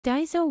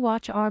Dizo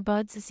Watch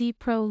RBuds Z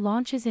Pro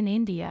launches in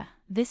India.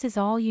 This is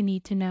all you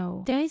need to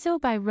know. Dizo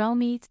by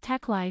Realme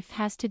TechLife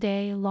has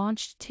today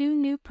launched two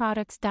new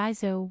products,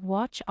 Dizo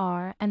Watch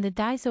R and the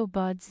Dizo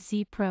Buds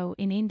Z Pro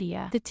in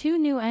India. The two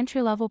new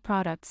entry-level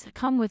products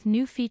come with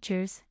new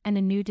features and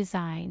a new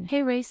design.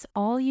 Hey race,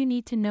 all you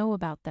need to know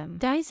about them.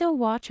 Dizo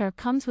Watch R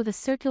comes with a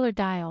circular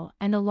dial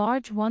and a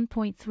large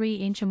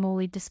 1.3-inch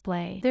AMOLED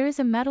display. There is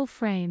a metal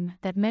frame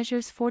that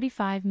measures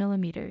 45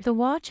 mm. The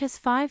watch has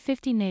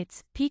 550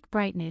 nits peak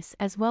brightness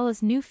as well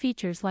as new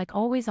features like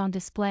always-on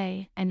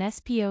display and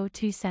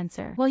SpO2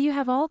 sensor. While you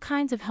have all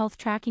kinds of health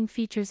tracking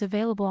features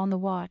available on the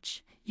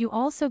watch, you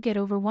also get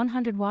over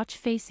 100 watch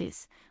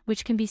faces,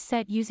 which can be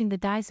set using the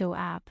Dizo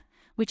app,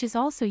 which is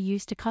also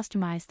used to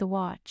customize the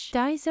watch.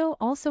 Dizo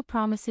also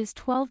promises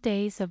 12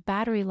 days of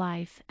battery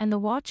life and the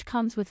watch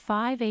comes with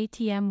 5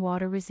 ATM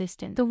water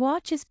resistant. The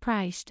watch is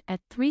priced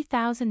at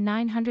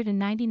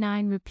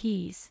 3,999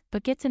 rupees,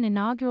 but gets an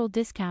inaugural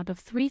discount of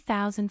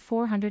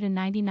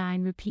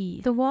 3,499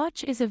 rupees. The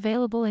watch is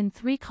available in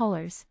 3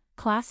 colors: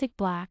 classic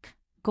black,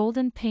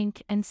 golden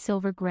pink and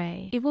silver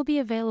gray. It will be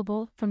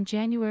available from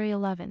January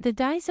 11th. The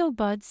Dizo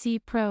Buds Z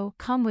Pro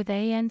come with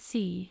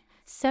ANC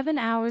 7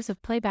 hours of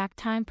playback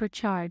time per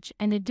charge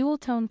and a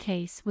dual-tone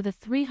case with a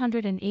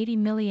 380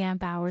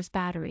 mAh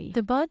battery.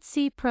 The Buds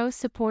Z Pro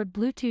support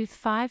Bluetooth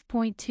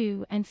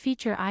 5.2 and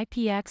feature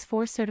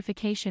IPX4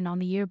 certification on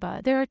the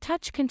earbud. There are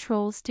touch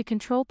controls to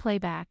control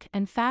playback,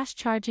 and fast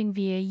charging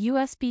via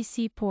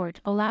USB-C port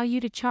allow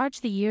you to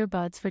charge the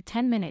earbuds for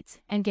 10 minutes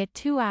and get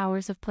 2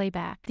 hours of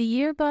playback.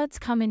 The earbuds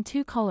come in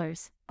 2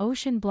 colors: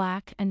 Ocean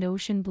Black and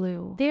Ocean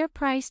Blue. They are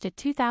priced at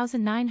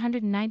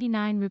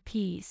 2,999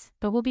 rupees,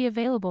 but will be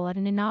available at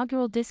an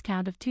inaugural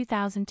discount of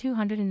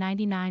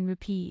 2,299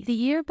 rupees.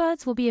 The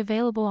earbuds will be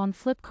available on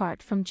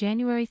Flipkart from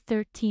January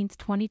 13,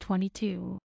 2022.